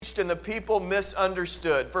preached and the people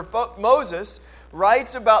misunderstood. For Moses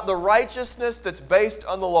writes about the righteousness that's based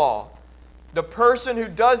on the law. The person who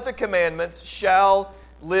does the commandments shall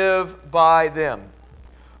live by them.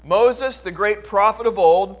 Moses, the great prophet of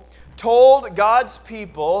old, told God's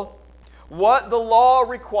people what the law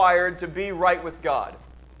required to be right with God.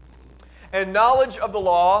 And knowledge of the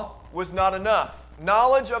law was not enough.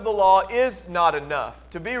 Knowledge of the law is not enough.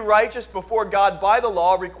 To be righteous before God by the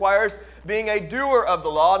law requires being a doer of the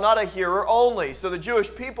law, not a hearer only. So the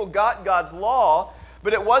Jewish people got God's law,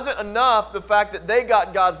 but it wasn't enough the fact that they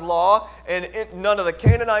got God's law and none of the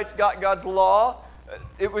Canaanites got God's law.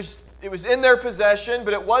 It was in their possession,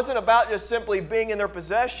 but it wasn't about just simply being in their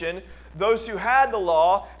possession. Those who had the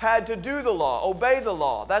law had to do the law, obey the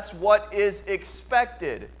law. That's what is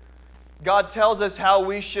expected. God tells us how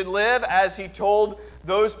we should live, as He told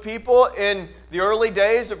those people in the early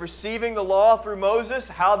days of receiving the law through Moses,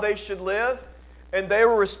 how they should live. And they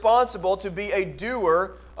were responsible to be a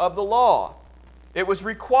doer of the law. It was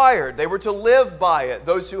required. They were to live by it.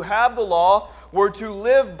 Those who have the law were to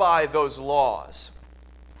live by those laws.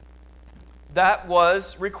 That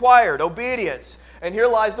was required, obedience. And here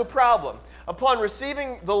lies the problem. Upon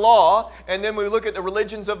receiving the law, and then we look at the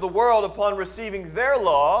religions of the world, upon receiving their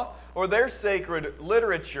law, or their sacred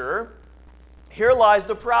literature, here lies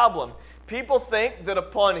the problem. People think that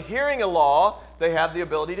upon hearing a law, they have the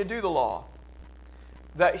ability to do the law.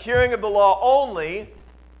 That hearing of the law only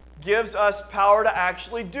gives us power to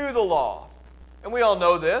actually do the law. And we all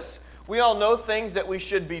know this. We all know things that we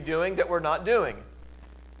should be doing that we're not doing.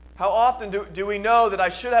 How often do we know that I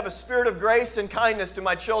should have a spirit of grace and kindness to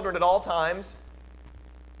my children at all times,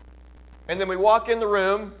 and then we walk in the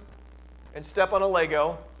room and step on a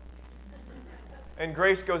Lego, and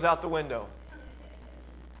grace goes out the window?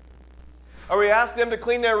 Or we ask them to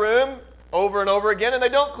clean their room over and over again, and they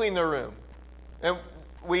don't clean their room. And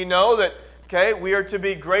we know that, we are to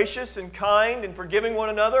be gracious and kind and forgiving one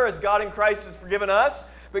another as God in Christ has forgiven us,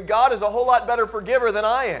 but God is a whole lot better forgiver than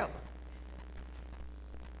I am.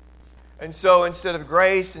 And so instead of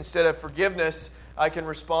grace, instead of forgiveness, I can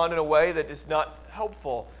respond in a way that is not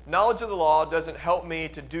helpful. Knowledge of the law doesn't help me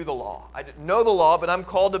to do the law. I know the law, but I'm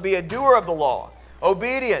called to be a doer of the law.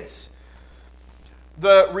 Obedience.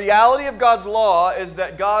 The reality of God's law is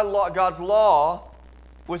that God's law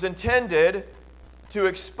was intended to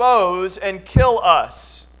expose and kill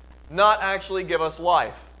us, not actually give us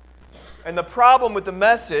life. And the problem with the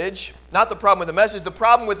message, not the problem with the message, the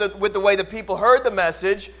problem with the way the people heard the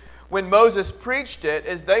message when Moses preached it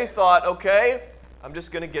is they thought, I'm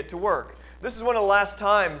just going to get to work. This is one of the last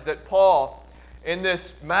times that Paul, in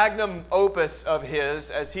this magnum opus of his,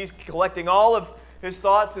 as he's collecting all of his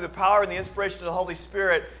thoughts through the power and the inspiration of the Holy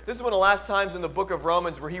Spirit, this is one of the last times in the book of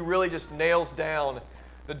Romans where he really just nails down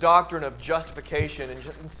the doctrine of justification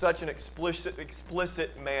in such an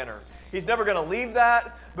explicit manner. He's never going to leave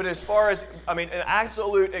that, but as far as, an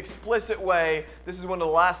absolute explicit way, this is one of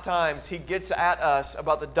the last times he gets at us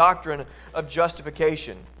about the doctrine of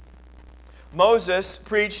justification. Moses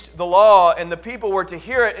preached the law, and the people were to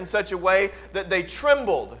hear it in such a way that they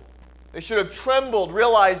trembled. They should have trembled,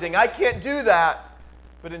 realizing, I can't do that.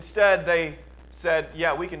 But instead, they said,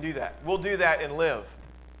 yeah, we can do that. We'll do that and live.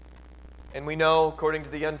 And we know, according to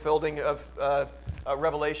the unfolding of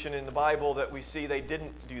Revelation in the Bible, that we see they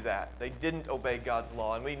didn't do that. They didn't obey God's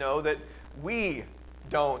law. And we know that we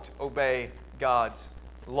don't obey God's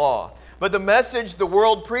law. But the message the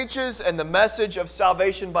world preaches and the message of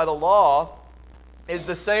salvation by the law is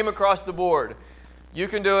the same across the board. You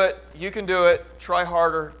can do it, try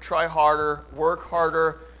harder, work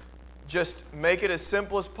harder. Just make it as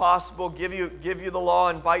simple as possible, give you the law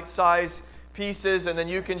in bite-sized pieces, and then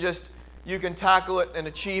you can tackle it and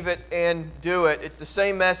achieve it and do it. It's the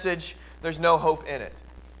same message. There's no hope in it.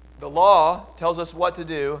 The law tells us what to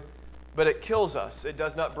do, but it kills us. It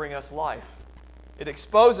does not bring us life. It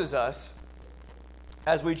exposes us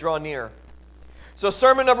as we draw near. So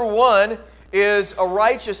sermon number 1 is a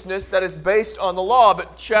righteousness that is based on the law.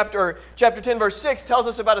 But chapter 10, verse 6 tells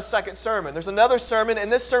us about a second sermon. There's another sermon,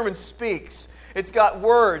 and this sermon speaks. It's got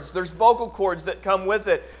words. There's vocal cords that come with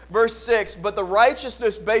it. Verse 6, but the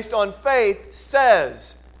righteousness based on faith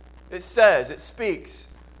it speaks.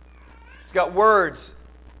 It's got words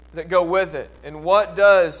that go with it. And what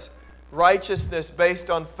does righteousness based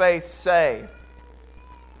on faith say?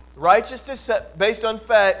 Righteousness based on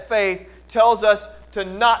faith tells us to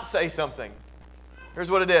not say something. Here's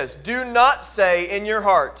what it is. Do not say in your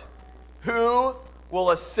heart, who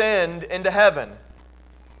will ascend into heaven?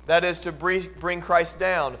 That is to bring Christ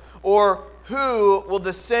down. Or who will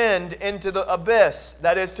descend into the abyss?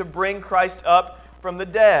 That is to bring Christ up from the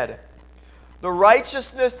dead. The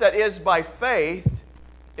righteousness that is by faith,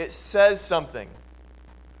 it says something.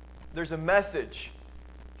 There's a message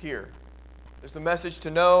here. There's a message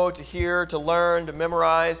to know, to hear, to learn, to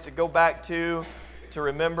memorize, to go back to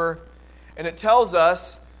remember. And it tells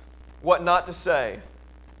us what not to say.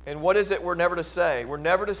 And what is it we're never to say? We're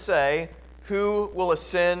never to say, who will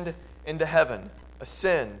ascend into heaven?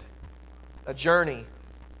 Ascend. A journey.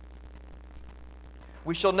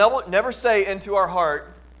 We shall never say into our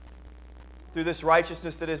heart, through this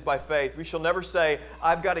righteousness that is by faith, we shall never say,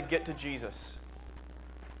 I've got to get to Jesus.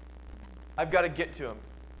 I've got to get to Him.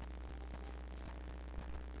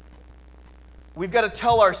 We've got to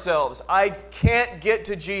tell ourselves, I can't get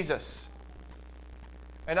to Jesus.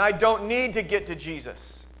 And I don't need to get to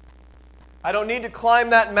Jesus. I don't need to climb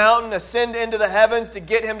that mountain, ascend into the heavens to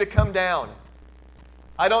get Him to come down.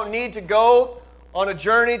 I don't need to go on a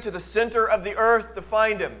journey to the center of the earth to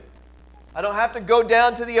find Him. I don't have to go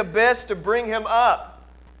down to the abyss to bring Him up.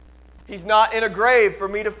 He's not in a grave for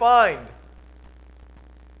me to find.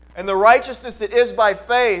 And the righteousness that is by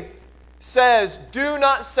faith says, do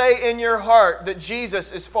not say in your heart that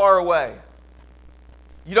Jesus is far away.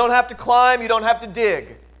 You don't have to climb, you don't have to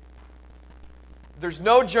dig. There's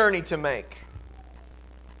no journey to make.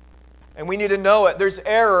 And we need to know it. There's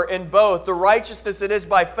error in both. The righteousness that is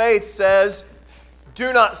by faith says,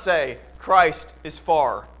 do not say Christ is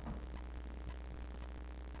far.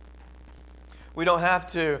 We don't have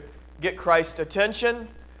to get Christ's attention.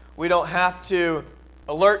 We don't have to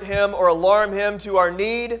alert Him or alarm Him to our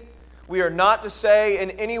need. We are not to say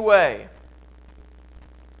in any way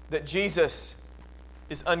that Jesus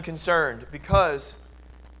is unconcerned, because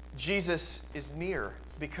Jesus is near,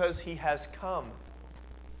 because He has come.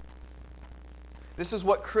 This is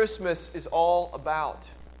what Christmas is all about.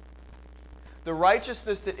 The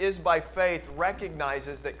righteousness that is by faith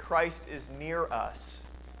recognizes that Christ is near us,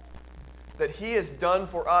 that He has done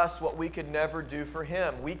for us what we could never do for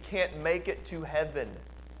Him. We can't make it to heaven.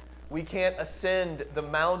 We can't ascend the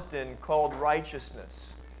mountain called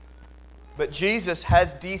righteousness. But Jesus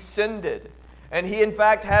has descended, and He in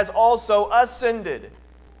fact has also ascended.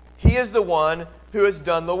 He is the one who has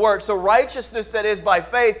done the work. So righteousness that is by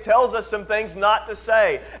faith tells us some things not to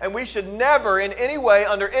say. And we should never in any way,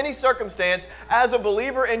 under any circumstance, as a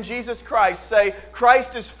believer in Jesus Christ, say,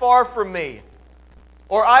 Christ is far from me.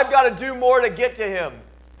 Or I've got to do more to get to Him.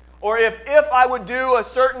 Or if I would do a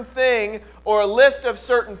certain thing or a list of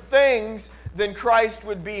certain things, then Christ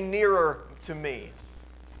would be nearer to me.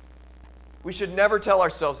 We should never tell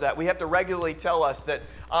ourselves that. We have to regularly tell us that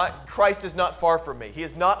Christ is not far from me. He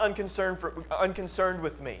is not unconcerned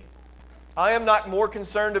with me. I am not more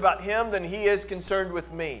concerned about Him than He is concerned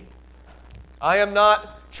with me. I am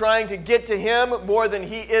not trying to get to Him more than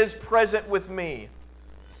He is present with me.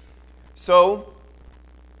 So,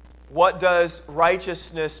 what does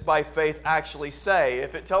righteousness by faith actually say?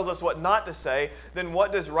 If it tells us what not to say, then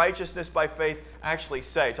what does righteousness by faith actually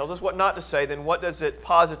say? It tells us what not to say, then what does it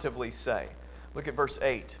positively say? Look at verse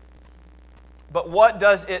 8. But what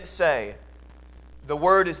does it say? The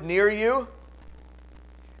word is near you,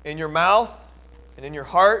 in your mouth and in your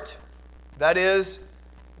heart. That is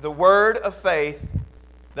the word of faith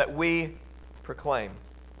that we proclaim.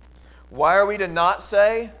 Why are we to not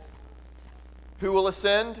say who will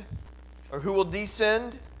ascend or who will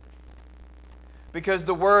descend? Because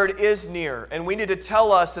the word is near, and we need to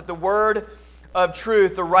tell us that the word of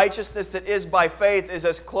truth, the righteousness that is by faith, is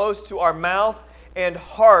as close to our mouth and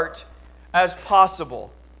heart as possible.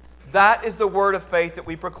 That is the word of faith that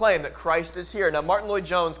we proclaim, that Christ is here. Now, Martin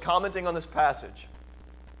Lloyd-Jones, commenting on this passage,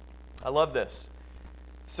 I love this,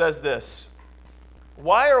 says this: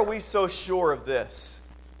 why are we so sure of this?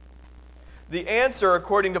 The answer,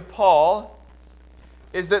 according to Paul,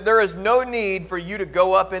 is that there is no need for you to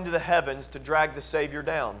go up into the heavens to drag the Savior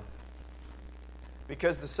down,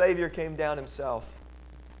 because the Savior came down Himself.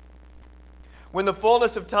 When the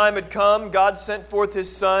fullness of time had come, God sent forth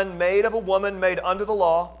His Son, made of a woman, made under the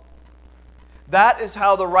law. That is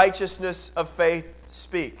how the righteousness of faith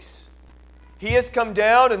speaks. He has come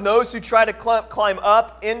down, and those who try to climb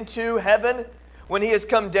up into heaven, when He has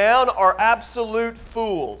come down, are absolute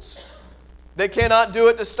fools. They cannot do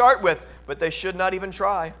it to start with, but they should not even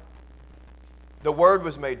try. The Word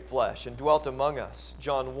was made flesh and dwelt among us,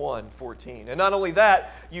 John 1:14. And not only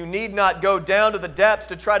that, you need not go down to the depths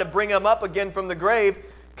to try to bring Him up again from the grave.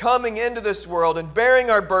 Coming into this world and bearing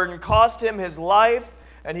our burden cost Him His life,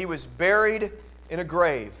 and He was buried in a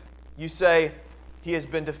grave. You say, He has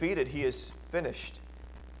been defeated, He is finished.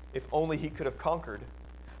 If only He could have conquered.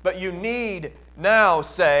 But you need now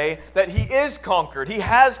say that He is conquered. He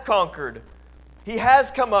has conquered. He has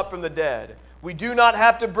come up from the dead. We do not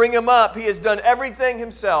have to bring Him up. He has done everything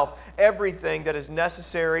Himself, everything that is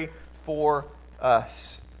necessary for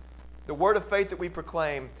us. The word of faith that we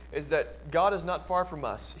proclaim is that God is not far from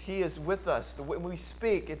us. He is with us. When we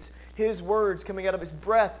speak, it's His words coming out of His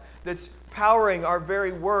breath that's powering our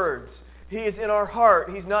very words. He is in our heart.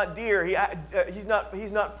 He's not dear. He's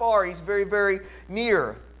not far. He's very, very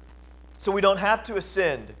near. So we don't have to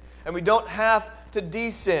ascend, and we don't have to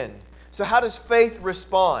descend. So how does faith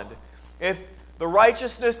respond? If the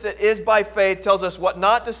righteousness that is by faith tells us what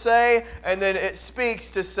not to say, and then it speaks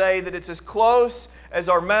to say that it's as close as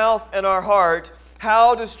our mouth and our heart,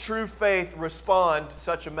 how does true faith respond to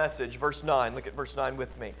such a message? Verse 9, look at verse 9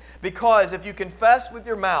 with me. Because if you confess with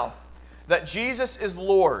your mouth that Jesus is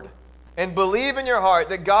Lord, and believe in your heart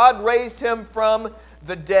that God raised Him from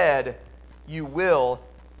the dead, you will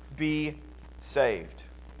be saved.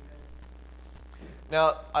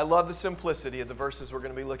 Now, I love the simplicity of the verses we're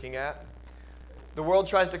going to be looking at. The world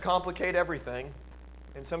tries to complicate everything,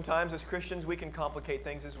 and sometimes as Christians we can complicate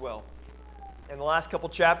things as well. In the last couple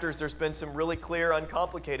chapters there's been some really clear,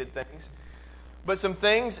 uncomplicated things, but some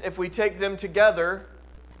things, if we take them together,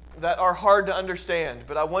 that are hard to understand.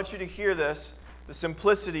 But I want you to hear this, the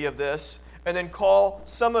simplicity of this, and then call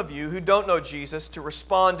some of you who don't know Jesus to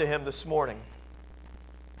respond to Him this morning.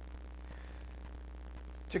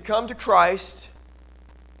 To come to Christ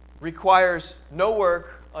requires no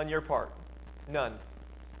work on your part. None.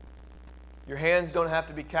 Your hands don't have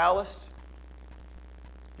to be calloused.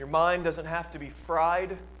 Your mind doesn't have to be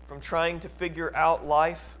fried from trying to figure out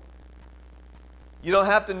life. You don't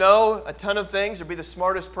have to know a ton of things or be the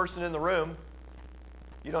smartest person in the room.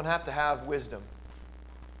 You don't have to have wisdom.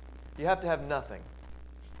 You have to have nothing.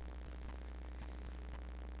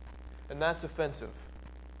 And that's offensive.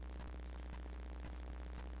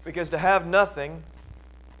 Because to have nothing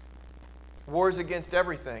wars against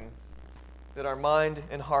everything that our mind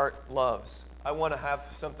and heart loves. I want to have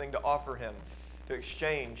something to offer Him, to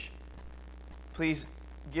exchange. Please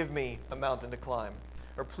give me a mountain to climb,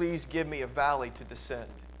 or please give me a valley to descend.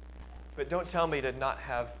 But don't tell me to not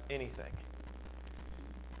have anything.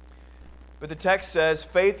 But the text says,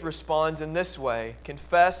 faith responds in this way: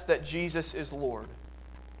 confess that Jesus is Lord.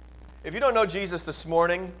 If you don't know Jesus this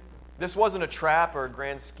morning, this wasn't a trap or a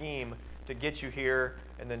grand scheme to get you here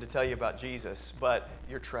and then to tell you about Jesus, but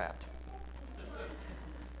you're trapped.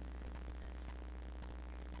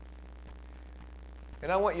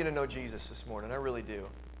 And I want you to know Jesus this morning. I really do.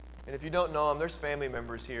 And if you don't know Him, there's family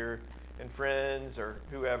members here and friends or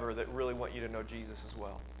whoever that really want you to know Jesus as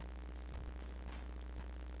well.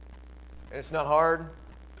 And it's not hard.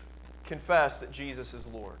 Confess that Jesus is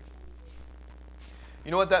Lord. You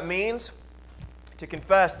know what that means? To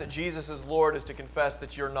confess that Jesus is Lord is to confess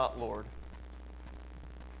that you're not Lord.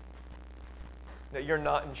 That you're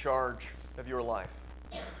not in charge of your life.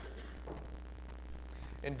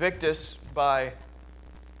 Invictus by...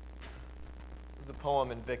 the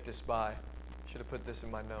poem Invictus by, should have put this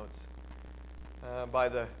in my notes, by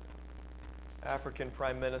the African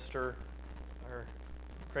Prime Minister, or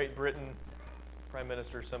Great Britain Prime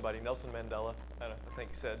Minister, somebody, Nelson Mandela, I think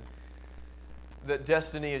said that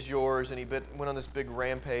destiny is yours, and he went on this big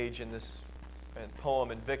rampage in this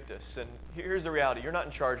poem Invictus. And here's the reality: you're not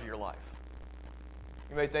in charge of your life.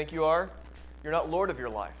 You may think you are. You're not Lord of your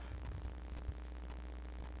life.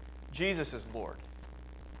 Jesus is Lord.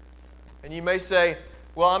 And you may say,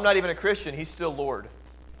 well, I'm not even a Christian. He's still Lord,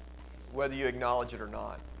 whether you acknowledge it or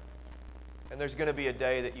not. And there's going to be a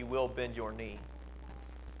day that you will bend your knee.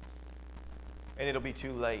 And it'll be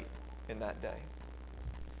too late in that day.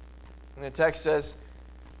 And the text says,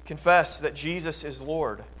 confess that Jesus is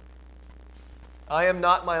Lord. I am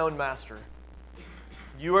not my own master.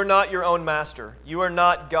 You are not your own master. You are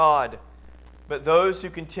not God. But those who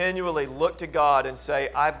continually look to God and say,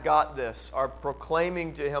 I've got this, are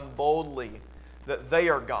proclaiming to Him boldly that they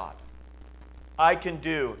are God. I can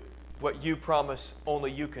do what you promise only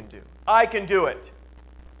you can do. I can do it.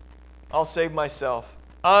 I'll save myself.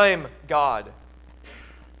 I'm God.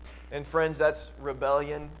 And friends, that's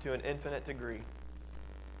rebellion to an infinite degree.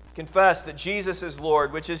 Confess that Jesus is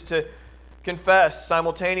Lord, which is to confess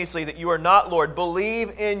simultaneously that you are not Lord.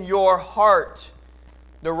 Believe in your heart.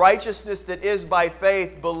 The righteousness that is by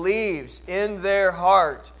faith believes in their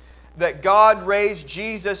heart that God raised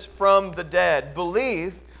Jesus from the dead.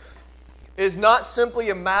 Belief is not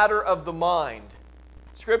simply a matter of the mind.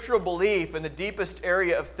 Scriptural belief in the deepest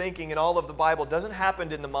area of thinking in all of the Bible doesn't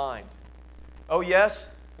happen in the mind. Oh yes,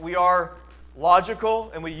 we are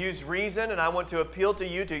logical and we use reason, and I want to appeal to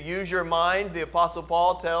you to use your mind. The Apostle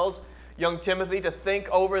Paul tells young Timothy, to think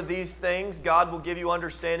over these things. God will give you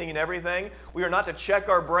understanding in everything. We are not to check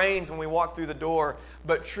our brains when we walk through the door,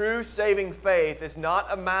 but true saving faith is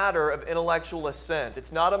not a matter of intellectual assent.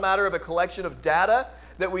 It's not a matter of a collection of data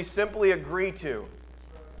that we simply agree to.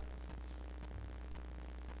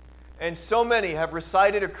 And so many have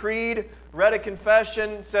recited a creed, read a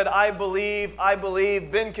confession, said, I believe,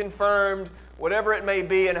 been confirmed, whatever it may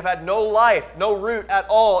be, and have had no life, no root at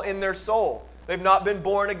all in their soul. They've not been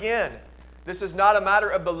born again. This is not a matter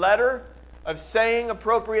of the letter, of saying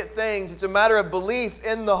appropriate things. It's a matter of belief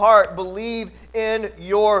in the heart. Believe in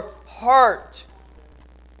your heart.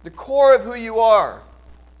 The core of who you are.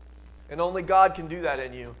 And only God can do that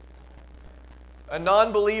in you. A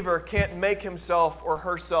non-believer can't make himself or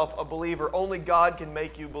herself a believer. Only God can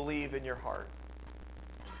make you believe in your heart.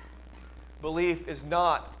 Belief is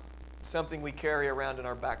not something we carry around in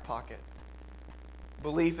our back pocket.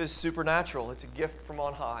 Belief is supernatural. It's a gift from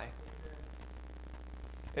on high.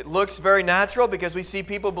 It looks very natural because we see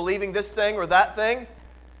people believing this thing or that thing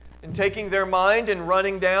and taking their mind and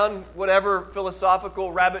running down whatever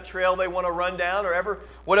philosophical rabbit trail they want to run down or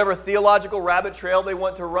whatever theological rabbit trail they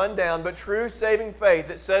want to run down. But true saving faith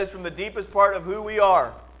that says from the deepest part of who we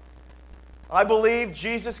are, I believe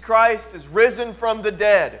Jesus Christ is risen from the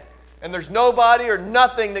dead. And there's nobody or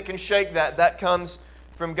nothing that can shake that. That comes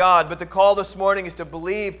from God. But the call this morning is to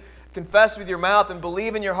believe, confess with your mouth, and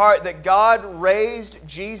believe in your heart that God raised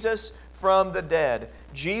Jesus from the dead.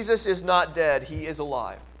 Jesus is not dead. He is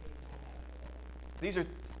alive. These are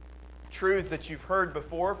truths that you've heard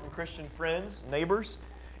before from Christian friends, neighbors.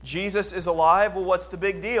 Jesus is alive. Well, what's the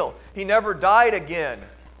big deal? He never died again.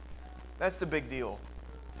 That's the big deal.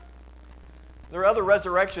 There are other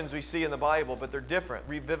resurrections we see in the Bible, but they're different.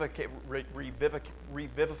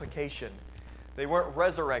 Revivification. They weren't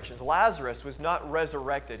resurrections. Lazarus was not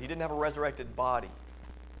resurrected. He didn't have a resurrected body.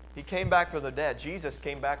 He came back from the dead. Jesus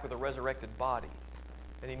came back with a resurrected body.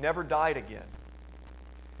 And he never died again.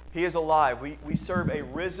 He is alive. We serve a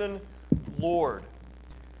risen Lord.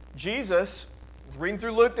 Jesus, I was reading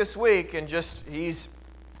through Luke this week, and he's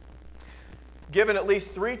given at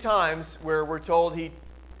least 3 times where we're told he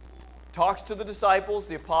talks to the disciples,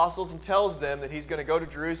 the apostles, and tells them that he's going to go to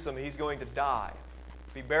Jerusalem and he's going to die,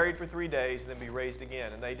 be buried for 3 days, and then be raised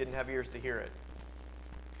again. And they didn't have ears to hear it.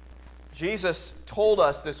 Jesus told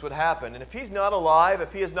us this would happen. And if he's not alive,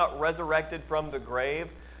 if he is not resurrected from the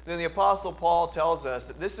grave, then the Apostle Paul tells us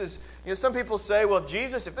that this is, some people say, well,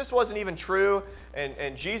 if this wasn't even true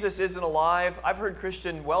and Jesus isn't alive, I've heard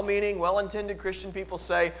well-meaning, well-intended Christian people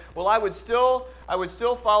say, well, I would still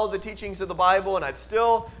follow the teachings of the Bible and I'd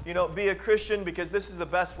still, be a Christian because this is the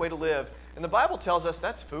best way to live. And the Bible tells us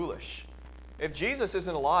that's foolish. If Jesus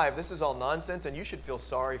isn't alive, this is all nonsense and you should feel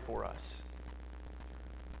sorry for us.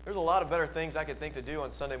 There's a lot of better things I could think to do on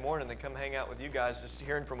Sunday morning than come hang out with you guys just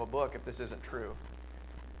hearing from a book if this isn't true.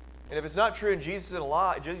 And if it's not true and Jesus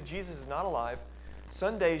is not alive,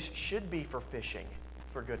 Sundays should be for fishing,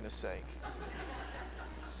 for goodness sake.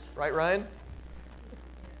 Right, Ryan?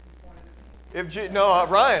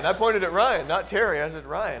 Ryan. I pointed at Ryan, not Terry. I said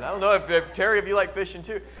Ryan. I don't know if Terry, if you like fishing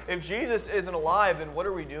too. If Jesus isn't alive, then what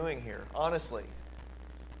are we doing here, honestly?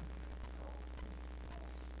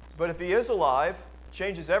 But if he is alive, it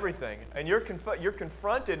changes everything. And you're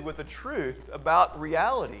confronted with the truth about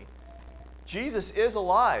reality. Jesus is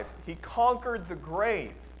alive. He conquered the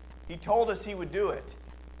grave. He told us he would do it.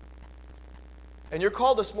 And you're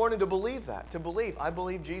called this morning to believe that. I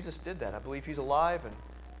believe Jesus did that. I believe he's alive and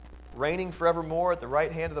reigning forevermore at the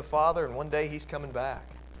right hand of the Father, and one day he's coming back.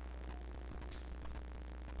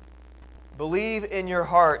 Believe in your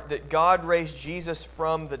heart that God raised Jesus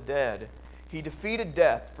from the dead. He defeated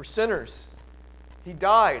death for sinners. He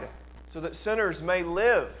died so that sinners may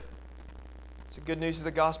live. It's the good news of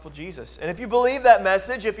the gospel of Jesus. And if you believe that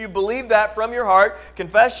message, if you believe that from your heart,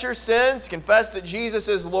 confess your sins, confess that Jesus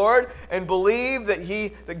is Lord, and believe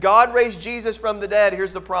that God raised Jesus from the dead,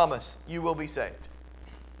 here's the promise. You will be saved.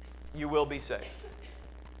 You will be saved.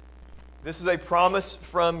 This is a promise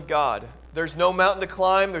from God. There's no mountain to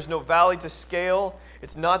climb. There's no valley to scale.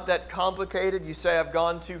 It's not that complicated. You say, I've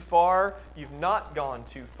gone too far. You've not gone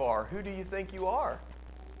too far. Who do you think you are?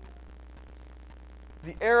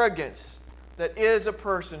 The arrogance that is a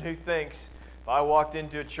person who thinks, if I walked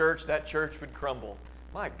into a church, that church would crumble.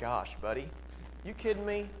 My gosh, buddy. You kidding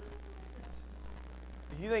me?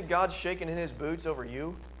 Do you think God's shaking in his boots over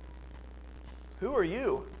you? Who are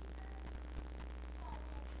you?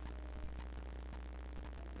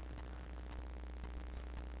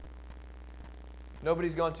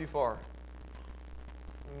 Nobody's gone too far.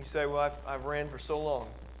 And you say, well, I've ran for so long.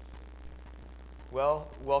 Well,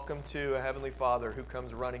 welcome to a Heavenly Father who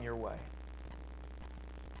comes running your way.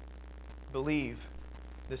 believe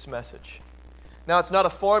this message. Now, it's not a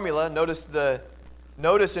formula. Notice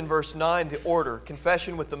in verse 9 the order.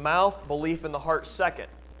 Confession with the mouth, belief in the heart second.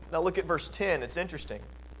 Now look at verse 10. It's interesting.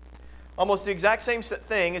 Almost the exact same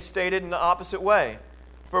thing is stated in the opposite way.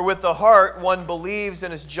 For with the heart one believes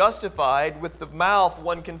and is justified. With the mouth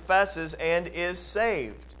one confesses and is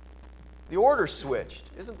saved. The order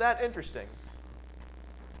switched. Isn't that interesting?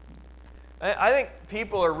 I think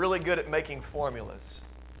people are really good at making formulas.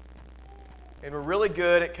 And we're really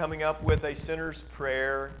good at coming up with a sinner's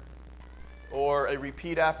prayer or a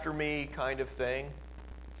repeat after me kind of thing.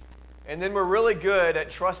 And then we're really good at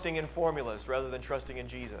trusting in formulas rather than trusting in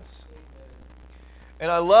Jesus.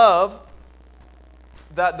 And I love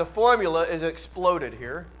that the formula is exploded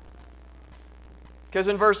here. Because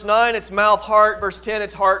in verse 9 it's mouth, heart. Verse 10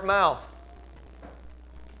 it's heart, mouth.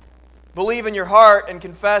 Believe in your heart and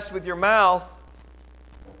confess with your mouth.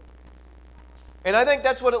 And I think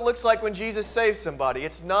that's what it looks like when Jesus saves somebody.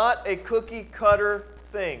 It's not a cookie-cutter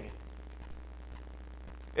thing.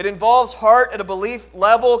 It involves heart at a belief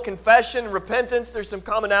level, confession, repentance. There's some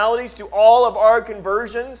commonalities to all of our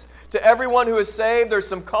conversions. To everyone who is saved, there's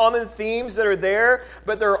some common themes that are there,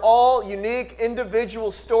 but they're all unique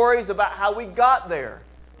individual stories about how we got there,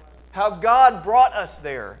 how God brought us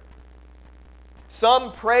there.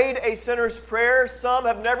 Some prayed a sinner's prayer. Some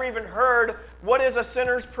have never even heard what is a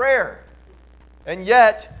sinner's prayer. And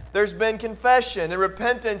yet, there's been confession and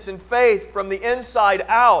repentance and faith from the inside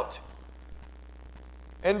out.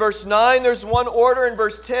 In verse 9, there's one order. In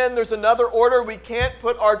verse 10, there's another order. We can't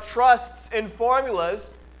put our trusts in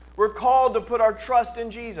formulas. We're called to put our trust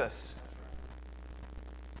in Jesus.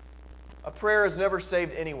 A prayer has never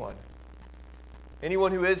saved anyone.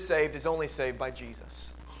 Anyone who is saved is only saved by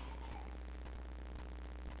Jesus.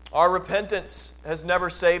 Our repentance has never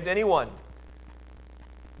saved anyone.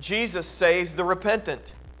 Jesus saves the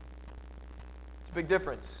repentant. It's a big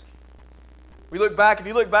difference. If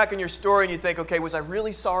you look back in your story and you think, okay, was I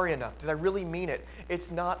really sorry enough? Did I really mean it? It's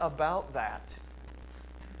not about that.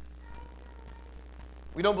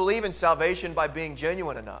 We don't believe in salvation by being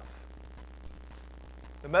genuine enough.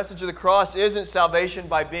 The message of the cross isn't salvation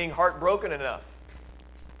by being heartbroken enough,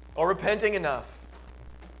 or repenting enough,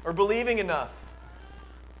 or believing enough.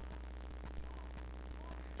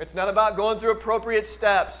 It's not about going through appropriate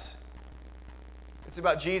steps. It's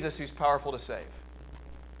about Jesus who's powerful to save.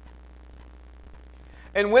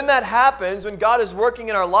 And when that happens, when God is working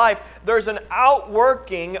in our life, there's an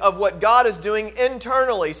outworking of what God is doing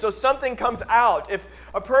internally. So something comes out. If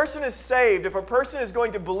a person is saved, if a person is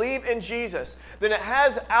going to believe in Jesus, then it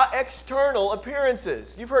has external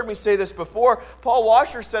appearances. You've heard me say this before. Paul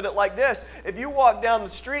Washer said it like this: if you walk down the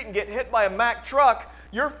street and get hit by a Mack truck,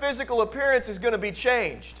 your physical appearance is going to be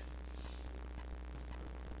changed.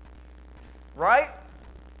 Right?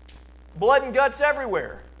 Blood and guts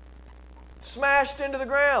everywhere. Smashed into the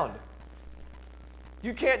ground.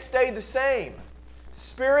 You can't stay the same.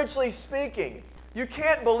 Spiritually speaking, you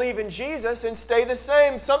can't believe in Jesus and stay the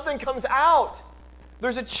same. Something comes out.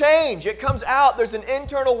 There's a change. It comes out. There's an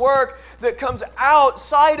internal work that comes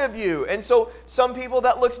outside of you. And so some people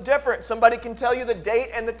that looks different. Somebody can tell you the date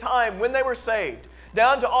and the time when they were saved,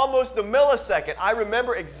 down to almost the millisecond. I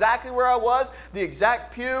remember exactly where I was, the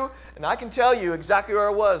exact pew, and I can tell you exactly where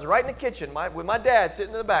I was, right in the kitchen with my dad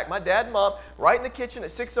sitting in the back. My dad and mom, right in the kitchen at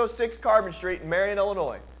 606 Carbon Street in Marion,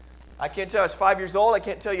 Illinois. I can't tell you, I was 5 years old. I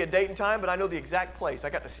can't tell you a date and time, but I know the exact place. I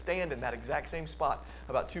got to stand in that exact same spot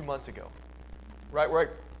about 2 months ago, right where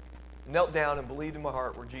I knelt down and believed in my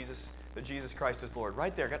heart that Jesus Christ is Lord.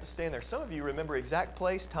 Right there, I got to stand there. Some of you remember exact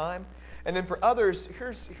place, time. And then for others,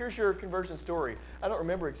 here's your conversion story. I don't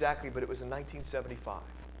remember exactly, but it was in 1975.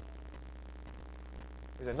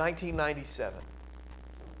 It was in 1997.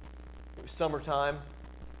 It was summertime,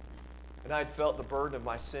 and I had felt the burden of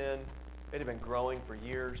my sin. It had been growing for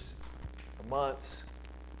years, for months.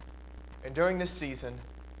 And during this season,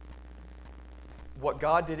 what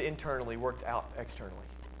God did internally worked out externally.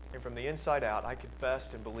 And from the inside out, I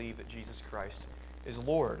confessed and believed that Jesus Christ is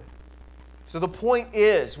Lord. So the point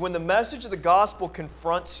is, when the message of the gospel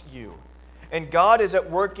confronts you, and God is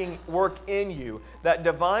at work in you, that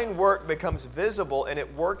divine work becomes visible and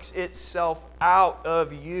it works itself out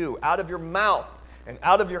of you, out of your mouth, and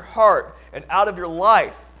out of your heart, and out of your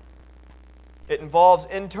life. It involves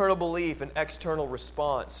internal belief and external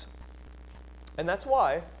response. And that's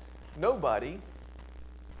why nobody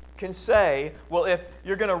can say, well, if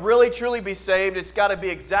you're going to really truly be saved, it's got to be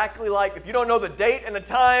exactly like, if you don't know the date and the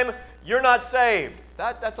time, you're not saved.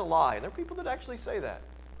 That's a lie. There are people that actually say that.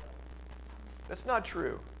 That's not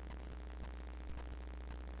true.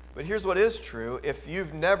 But here's what is true. If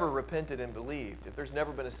you've never repented and believed, if there's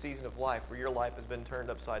never been a season of life where your life has been turned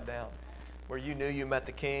upside down, where you knew you met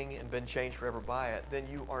the King and been changed forever by it, then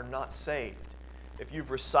you are not saved. If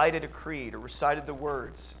you've recited a creed or recited the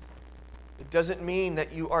words, it doesn't mean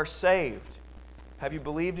that you are saved. Have you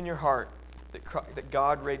believed in your heart that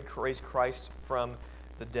God raised Christ from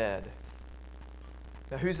the dead?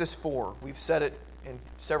 Now, who's this for? We've said it in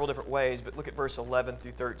several different ways, but look at verse 11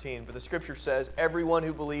 through 13. For the Scripture says, everyone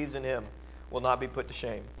who believes in him will not be put to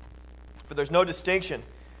shame. For there's no distinction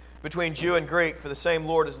between Jew and Greek, for the same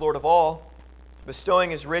Lord is Lord of all,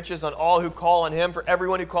 bestowing his riches on all who call on him. For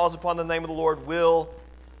everyone who calls upon the name of the Lord will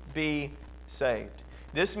be saved.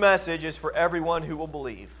 This message is for everyone who will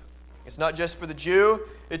believe. It's not just for the Jew,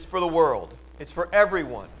 it's for the world. It's for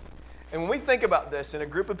everyone. And when we think about this in a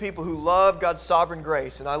group of people who love God's sovereign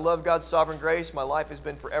grace, and I love God's sovereign grace, my life has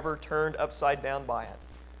been forever turned upside down by it.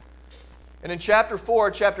 And in chapter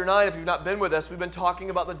 4, chapter 9, if you've not been with us, we've been talking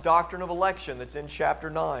about the doctrine of election that's in chapter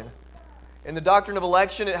 9. In the doctrine of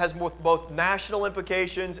election, it has both national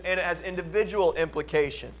implications and it has individual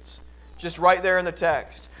implications, just right there in the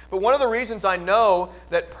text. But one of the reasons I know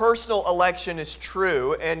that personal election is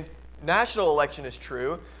true and national election is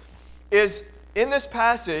true is in this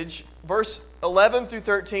passage, verse 11 through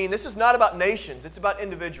 13, this is not about nations, it's about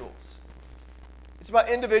individuals. It's about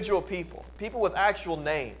individual people, people with actual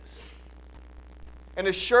names. And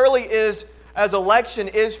as surely as election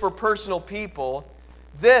is for personal people,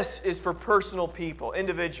 this is for personal people,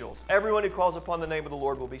 individuals. Everyone who calls upon the name of the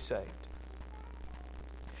Lord will be saved.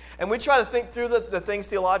 And we try to think through the things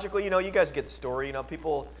theologically. You guys get the story.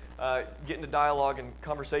 People get into dialogue and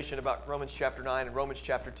conversation about Romans chapter 9 and Romans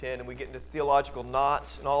chapter 10, and we get into theological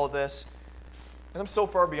knots and all of this. And I'm so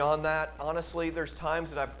far beyond that. Honestly, there's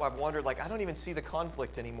times that I've wondered, I don't even see the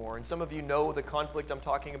conflict anymore. And some of you know the conflict I'm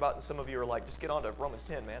talking about, and some of you are like, just get on to Romans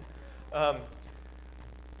 10, man.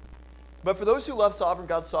 But for those who love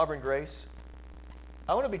God's sovereign grace,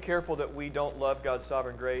 I want to be careful that we don't love God's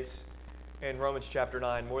sovereign grace in Romans chapter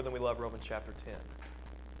 9 more than we love Romans chapter 10.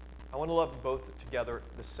 I want to love both together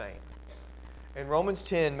the same. And Romans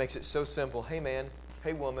 10 makes it so simple. Hey man,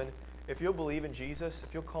 hey woman, if you'll believe in Jesus,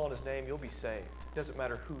 if you'll call on His name, you'll be saved. It doesn't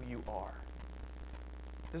matter who you are.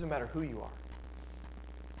 It doesn't matter who you are.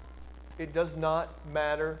 It does not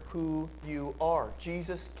matter who you are.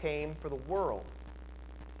 Jesus came for the world.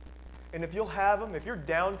 And if you'll have Him, if you're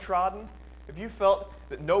downtrodden, if you felt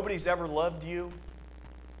that nobody's ever loved you,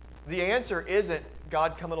 the answer isn't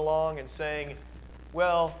God coming along and saying,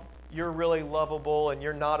 well, you're really lovable and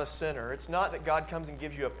you're not a sinner. It's not that God comes and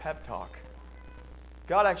gives you a pep talk.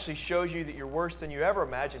 God actually shows you that you're worse than you ever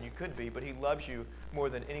imagined you could be, but He loves you more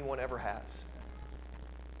than anyone ever has.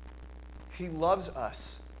 He loves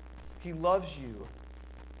us. He loves you.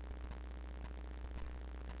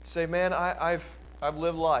 Say, man, I've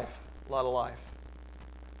lived life, a lot of life.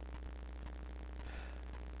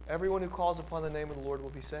 Everyone who calls upon the name of the Lord will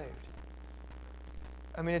be saved.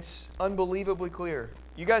 I mean, it's unbelievably clear.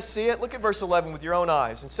 You guys see it? Look at verse 11 with your own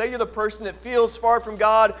eyes. And say you're the person that feels far from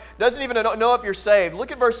God, doesn't even know if you're saved.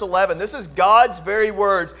 Look at verse 11. This is God's very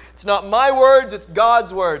words. It's not my words, it's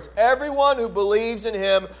God's words. Everyone who believes in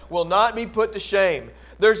Him will not be put to shame.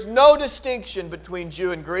 There's no distinction between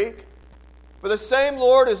Jew and Greek. For the same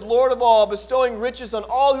Lord is Lord of all, bestowing riches on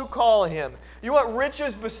all who call on Him. You want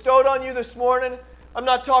riches bestowed on you this morning? I'm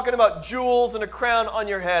not talking about jewels and a crown on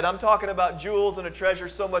your head. I'm talking about jewels and a treasure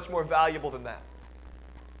so much more valuable than that.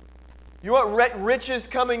 You want riches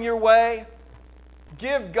coming your way?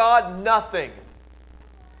 Give God nothing.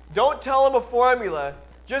 Don't tell Him a formula.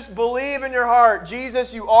 Just believe in your heart.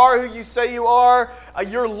 Jesus, you are who you say you are.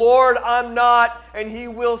 You're Lord, I'm not, and He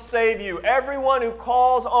will save you. Everyone who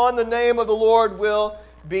calls on the name of the Lord will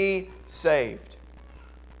be saved.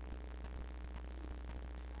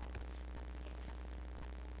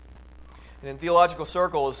 And in theological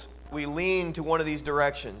circles, we lean to one of these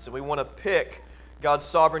directions, and we want to pick God's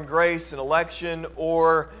sovereign grace and election,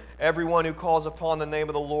 or everyone who calls upon the name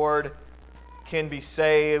of the Lord can be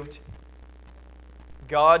saved.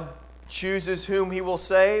 God chooses whom He will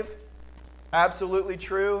save. Absolutely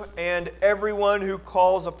true. And everyone who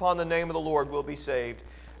calls upon the name of the Lord will be saved.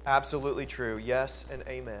 Absolutely true. Yes and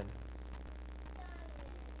amen.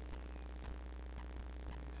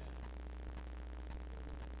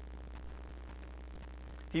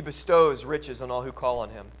 He bestows riches on all who call on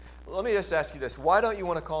Him. Let me just ask you this. Why don't you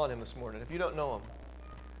want to call on Him this morning if you don't know Him?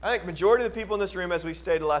 I think majority of the people in this room, as we've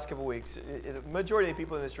stayed the last couple of weeks, the majority of the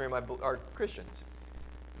people in this room are Christians.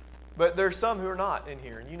 But there's some who are not in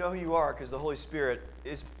here. And you know who you are because the Holy Spirit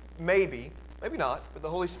is maybe not, but the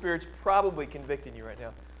Holy Spirit's probably convicting you right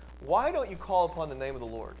now. why don't you call upon the name of the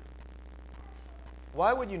Lord?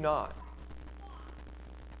 Why would you not?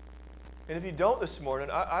 And if you don't this morning,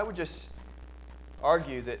 I would just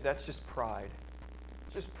argue that that's just pride.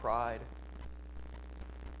 It's just pride.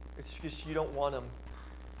 It's just you don't want Him.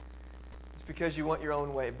 It's because you want your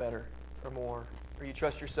own way better or more, or you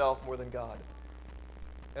trust yourself more than God.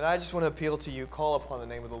 And I just want to appeal to you, call upon the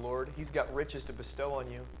name of the Lord. He's got riches to bestow on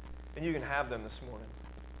you, and you can have them this morning.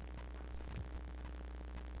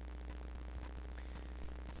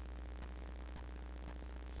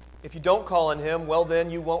 If you don't call on Him, well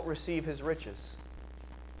then you won't receive His riches.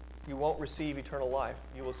 You won't receive eternal life.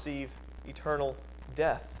 You will receive eternal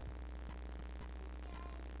death.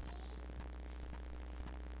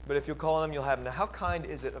 But if you'll call on Him, you'll have Him. Now, how kind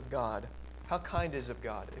is it of God? How kind is it of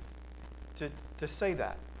God to say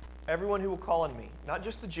that? Everyone who will call on me, not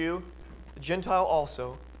just the Jew, the Gentile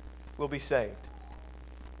also, will be saved.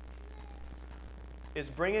 Is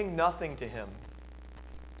bringing nothing to Him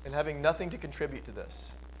and having nothing to contribute to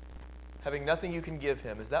this, having nothing you can give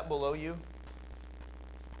Him, is that below you?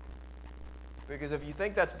 Because if you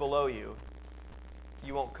think that's below you,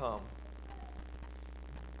 you won't come.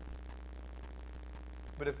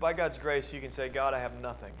 But if by God's grace you can say, God, I have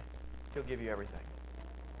nothing, He'll give you everything.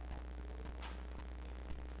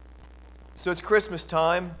 So it's Christmas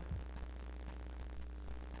time.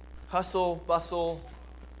 Hustle, bustle,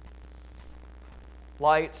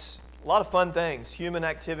 lights, a lot of fun things. Human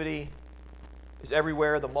activity is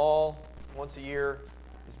everywhere. The mall, once a year,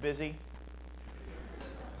 is busy.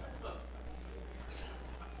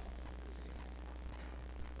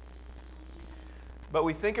 But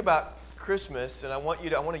we think about Christmas, and I want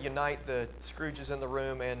to unite the Scrooges in the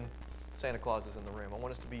room and Santa Claus is in the room. I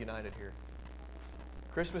want us to be united here.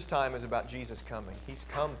 Christmas time is about Jesus coming. He's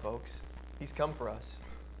come, folks. He's come for us.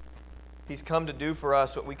 He's come to do for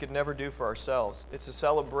us what we could never do for ourselves. It's a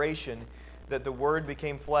celebration that the Word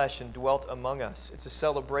became flesh and dwelt among us. It's a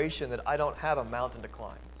celebration that I don't have a mountain to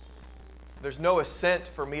climb. There's no ascent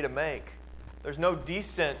for me to make. There's no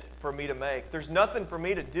descent for me to make. There's nothing for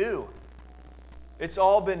me to do. It's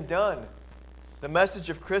all been done. The message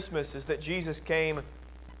of Christmas is that Jesus came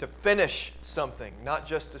to finish something, not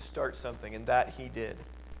just to start something, and that He did.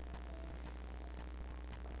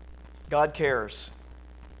 God cares.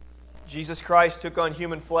 Jesus Christ took on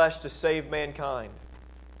human flesh to save mankind.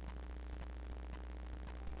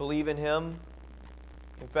 Believe in Him.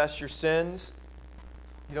 Confess your sins.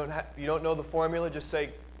 You don't know the formula, just say,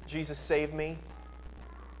 Jesus, save me.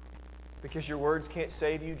 Because your words can't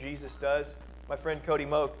save you, Jesus does. My friend Cody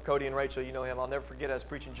and Rachel, you know him. I'll never forget, I was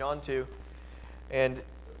preaching John 2, and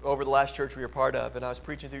over the last church we were part of, and I was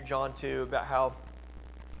preaching through John 2 about how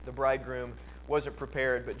the bridegroom wasn't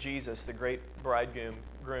prepared, but Jesus, the great bridegroom,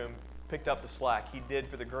 picked up the slack. He did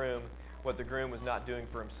for the groom what the groom was not doing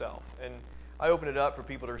for himself. And I opened it up for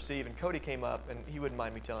people to receive, and Cody came up, and he wouldn't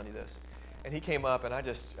mind me telling you this. And he came up, and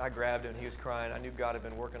I grabbed him, and he was crying. I knew God had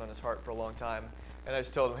been working on his heart for a long time. And I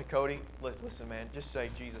just told him, hey, Cody, listen, man, just say,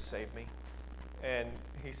 Jesus, save me. And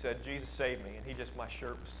he said, Jesus, save me. And my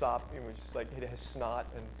shirt was sopped. It was just like, it has snot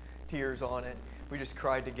and tears on it. We just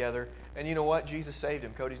cried together. And you know what? Jesus saved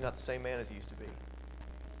him. Cody's not the same man as he used to be.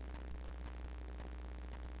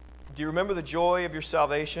 Do you remember the joy of your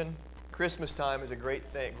salvation? Christmas time is a great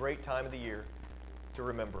time of the year to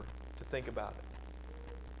remember, to think about it.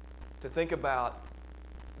 To think about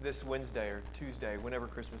this Wednesday or Tuesday, whenever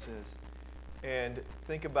Christmas is, and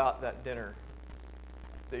think about that dinner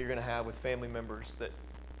that you're going to have with family members that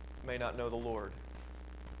may not know the Lord,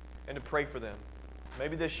 and to pray for them.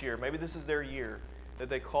 Maybe this year, maybe this is their year that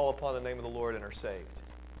they call upon the name of the Lord and are saved.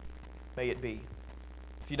 May it be.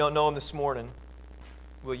 If you don't know Him this morning,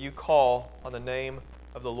 will you call on the name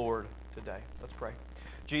of the Lord today? Let's pray.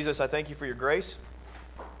 Jesus, I thank You for Your grace.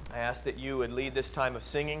 I ask that You would lead this time of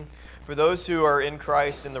singing. For those who are in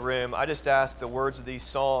Christ in the room, I just ask the words of these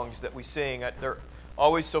songs that we sing, they're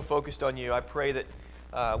always so focused on You. I pray that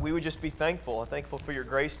we would just be thankful for Your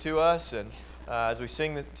grace to us. And as we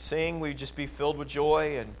sing, we just be filled with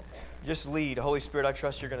joy and just lead. Holy Spirit, I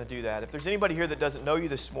trust You're going to do that. If there's anybody here that doesn't know You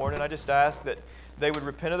this morning, I just ask that they would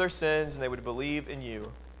repent of their sins and they would believe in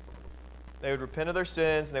You. They would repent of their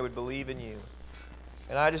sins and they would believe in You.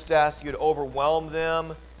 And I just ask You to overwhelm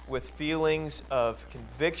them with feelings of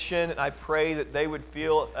conviction. And I pray that they would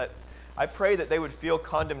feel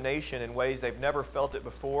condemnation in ways they've never felt it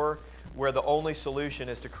before, where the only solution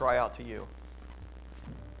is to cry out to You.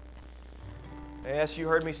 Yes, you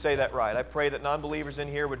heard me say that right. I pray that non-believers in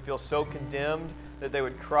here would feel so condemned that they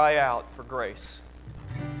would cry out for grace.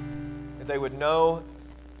 That they would know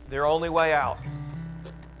their only way out.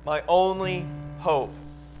 My only hope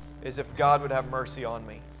is if God would have mercy on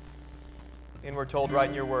me. And we're told right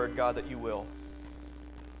in your word, God, that you will.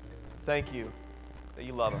 Thank you that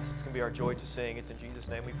you love us. It's going to be our joy to sing. It's in Jesus'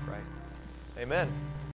 name we pray. Amen.